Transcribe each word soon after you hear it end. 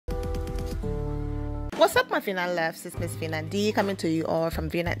What's up, my Finland loves? It's Miss Finland D coming to you all from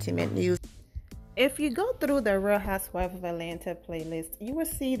Vienna Entertainment News. If you go through the Real Housewives of Atlanta playlist, you will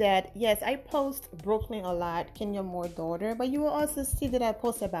see that, yes, I post Brooklyn a lot, Kenya Moore daughter, but you will also see that I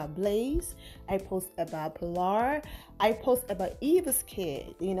post about Blaze, I post about Pilar, I post about Eva's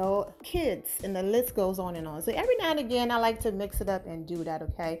kid, kids, and the list goes on and on. So every now and again, I like to mix it up and do that,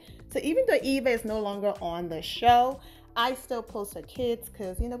 okay? So even though Eva is no longer on the show, I still post her kids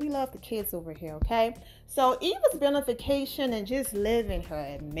because, we love the kids over here, okay? So Eva's been on vacation and just living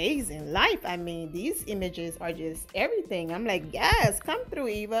her amazing life. I mean, these images are just everything. I'm like, yes, come through,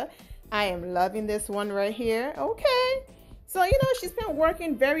 Eva. I am loving this one right here, okay? So, she's been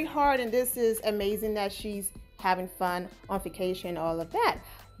working very hard, and this is amazing that she's having fun on vacation, all of that.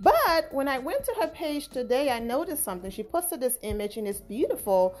 But when I went to her page today, I noticed something. She posted this image in this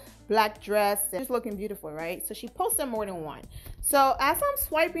beautiful black dress. She's looking beautiful, right? So she posted more than one. So as I'm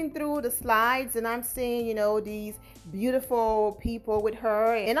swiping through the slides and I'm seeing, these beautiful people with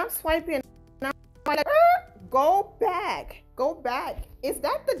her, and I'm swiping, and I'm like, go back. Is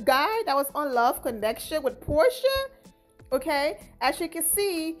that the guy that was on Love Connection with Porsha? Okay, as you can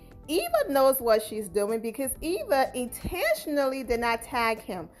see, Eva knows what she's doing because Eva intentionally did not tag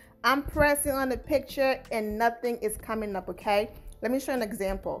him. I'm pressing on the picture and nothing is coming up, okay? Let me show you an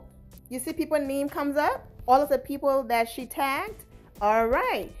example. You see people's name comes up? All of the people that she tagged? All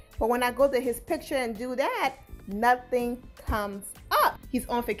right. But when I go to his picture and do that, nothing comes up. He's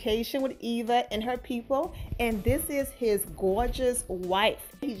on vacation with Eva and her people, and this is his gorgeous wife.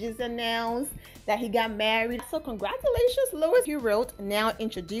 He just announced that he got married. So congratulations, Louis. He wrote, now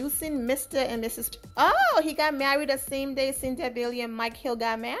introducing Mr. and Mrs. Oh, he got married the same day Cynthia Bailey and Mike Hill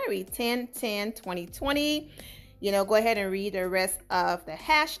got married, 10/10/2020. Go ahead and read the rest of the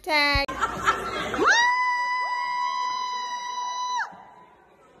hashtag.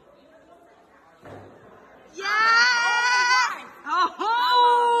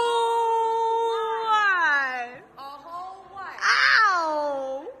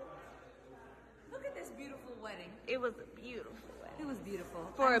 It was a beautiful wedding. It was beautiful.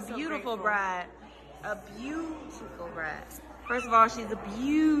 For a beautiful bride. A beautiful bride. First of all, she's a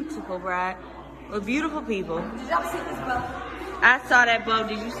beautiful bride with beautiful people. Did y'all see this bow? I saw that bow.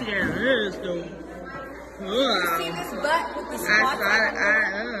 Did you see that? Did you see this butt with the spots? I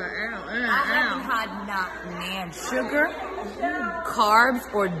haven't had not man sugar,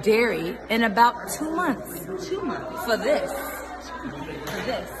 carbs, or dairy in about 2 months. 2 months. For this.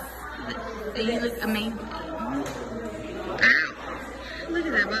 You look amazing. Look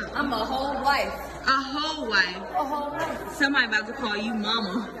at that butt. I'm a whole wife. A whole wife. A whole wife. Somebody about to call you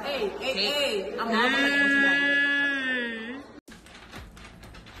mama. Hey. I'm a wife.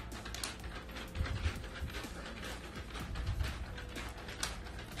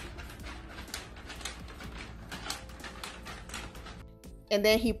 And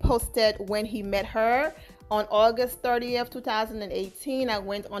then he posted when he met her. On August 30th, 2018, I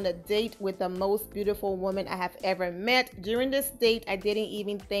went on a date with the most beautiful woman I have ever met. During this date, I didn't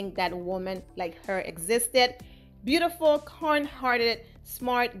even think that woman like her existed. Beautiful, kind-hearted,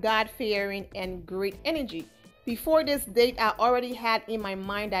 smart, God-fearing, and great energy. Before this date, I already had in my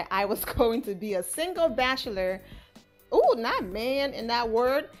mind that I was going to be a single bachelor. Oh, not man in that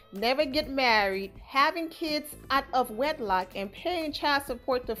word. Never get married, having kids out of wedlock, and paying child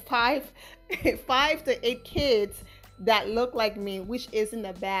support to five to 8 kids that look like me, which isn't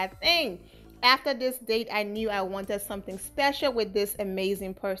a bad thing. After this date, I knew I wanted something special with this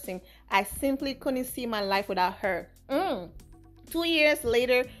amazing person. I simply couldn't see my life without her. 2 years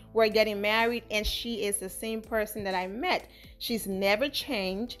later, we're getting married, and she is the same person that I met. She's never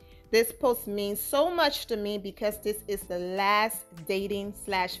changed. This post means so much to me because this is the last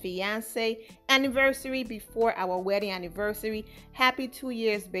dating/fiance anniversary before our wedding anniversary. Happy 2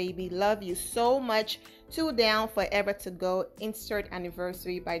 years, baby. Love you so much. 2 down, forever to go. Insert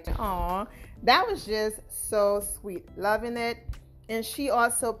anniversary by. Aw, that was just so sweet. Loving it. And she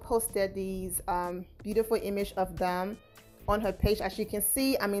also posted these beautiful image of them on her page. As you can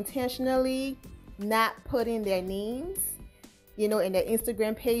see, I'm intentionally not putting their names in their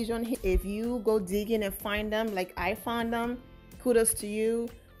Instagram page on here. If you go digging and find them like I found them, kudos to you,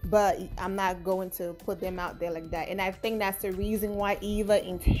 but I'm not going to put them out there like that. And I think that's the reason why Eva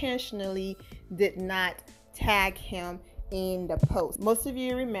intentionally did not tag him in the post. Most of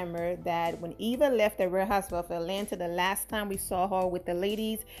you remember that when Eva left the Real Housewives of Atlanta, the last time we saw her with the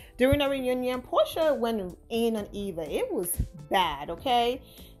ladies during a reunion, Porsha went in on Eva. It was bad, okay?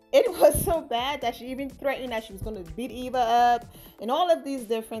 It was so bad that she even threatened that she was going to beat Eva up and all of these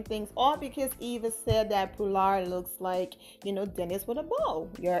different things, all because Eva said that Pilar looks like, Dennis with a bow,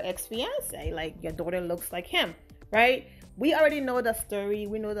 your ex-fiance, like your daughter looks like him, right? We already know the story.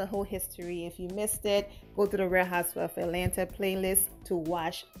 We know the whole history. If you missed it, go to the Real Housewives of Atlanta playlist to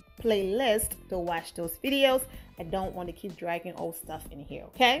watch those videos. I don't want to keep dragging old stuff in here,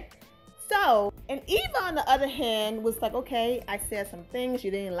 okay? So, and Eva, on the other hand, was like, okay, I said some things,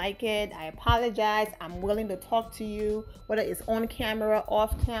 you didn't like it, I apologize, I'm willing to talk to you, whether it's on camera,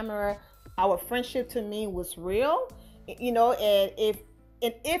 off camera. Our friendship to me was real, and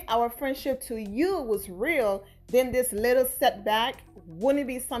if our friendship to you was real, then this little setback wouldn't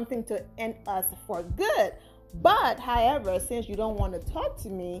be something to end us for good. But, however, since you don't want to talk to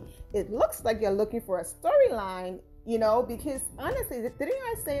me, it looks like you're looking for a storyline, because honestly, didn't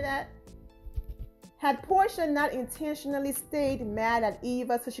I say that? Had Porsha not intentionally stayed mad at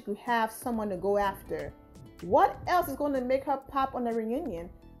Eva so she could have someone to go after, what else is going to make her pop on the reunion?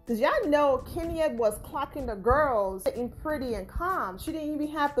 Because y'all know Kenya was clocking the girls in Pretty and Calm. She didn't even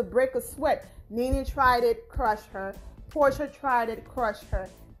have to break a sweat. Nene tried it, crushed her. Porsha tried it, crushed her.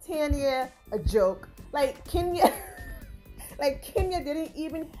 Tanya, a joke. Like Kenya didn't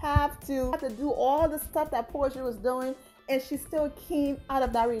even have to do all the stuff that Porsha was doing. And she still came out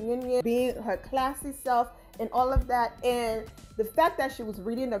of that reunion being her classy self and all of that. And the fact that she was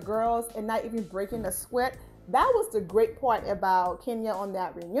reading the girls and not even breaking a sweat, that was the great part about Kenya on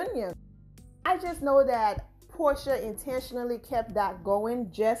that reunion. I just know that Porsha intentionally kept that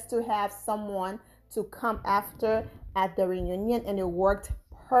going just to have someone to come after at the reunion, and it worked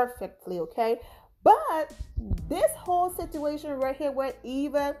perfectly, okay? But this whole situation right here where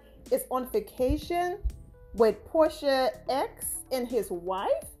Eva is on vacation with Porsha ex and his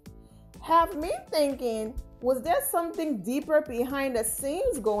wife have me thinking, was there something deeper behind the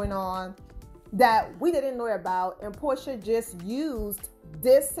scenes going on that we didn't know about, and Porsha just used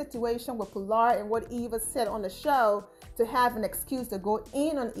this situation with Pilar and what Eva said on the show to have an excuse to go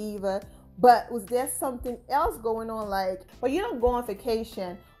in on Eva? But was there something else going on? But you don't go on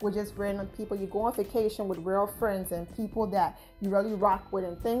vacation with just random people. You go on vacation with real friends and people that you really rock with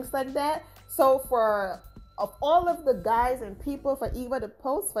and things like that. So of all of the guys and people, for Eva to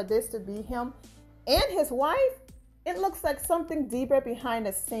post for this to be him and his wife, it looks like something deeper behind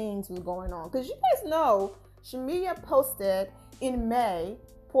the scenes was going on. Because you guys know, Shamia posted in May,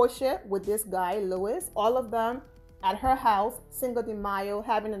 Porsha with this guy, Louis, all of them at her house, Cinco de Mayo,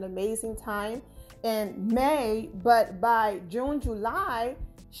 having an amazing time in May. But by June, July,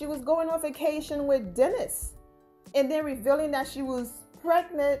 she was going on vacation with Dennis. And then revealing that she was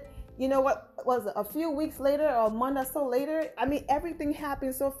pregnant, what was it, a few weeks later or a month or so later? I mean, everything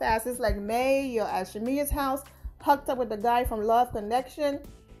happened so fast. It's like May, you're at Shamia's house, hooked up with the guy from Love Connection,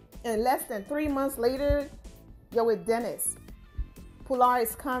 and less than 3 months later, you're with Dennis. Pilar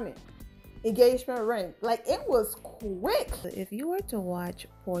is coming. Engagement ring. Like, it was quick. If you were to watch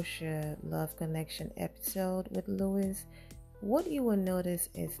Porsha Love Connection episode with Louis, what you will notice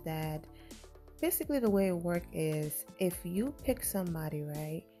is that basically the way it works is, if you pick somebody,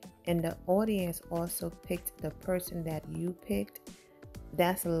 right, and the audience also picked the person that you picked,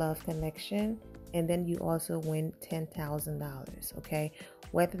 that's a love connection. And then you also win $10,000, okay?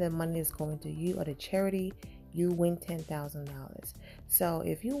 Whether the money is going to you or the charity, you win $10,000. So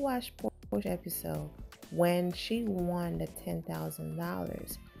if you watch Porsche episode, when she won the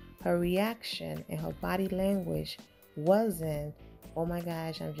 $10,000, her reaction and her body language wasn't, oh my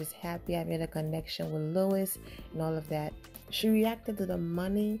gosh, I'm just happy I made a connection with Louis and all of that. She reacted to the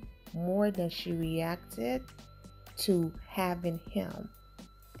money more than she reacted to having him.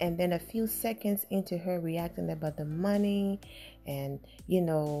 And then a few seconds into her reacting about the money and,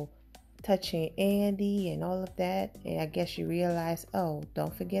 touching Andy and all of that, and I guess she realized, oh,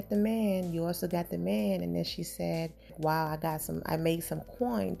 don't forget the man. You also got the man. And then she said, wow, I made some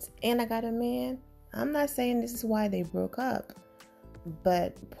coins and I got a man. I'm not saying this is why they broke up,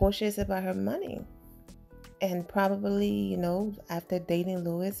 but Porsha is about her money. And probably, after dating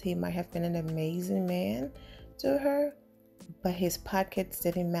Louis, he might have been an amazing man to her, but his pockets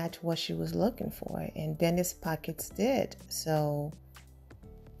didn't match what she was looking for. And Dennis' pockets did. So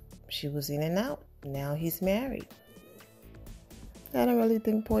she was in and out. Now he's married. I don't really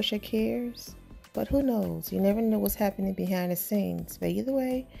think Porsha cares, but who knows? You never know what's happening behind the scenes. But either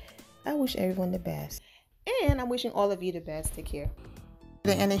way, I wish everyone the best. And I'm wishing all of you the best. Take care.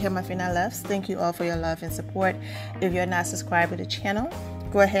 The end of here, my final loves. Thank you all for your love and support. If you're not subscribed to the channel,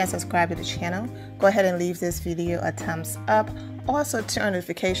 go ahead and subscribe to the channel. Go ahead and leave this video a thumbs up. Also turn on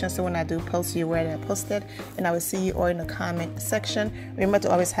notifications so when I do post, you're aware that I posted. And I will see you all in the comment section. Remember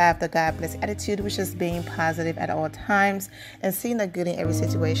to always have the God bless attitude, which is being positive at all times and seeing the good in every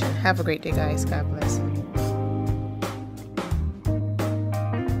situation. Have a great day, guys. God bless.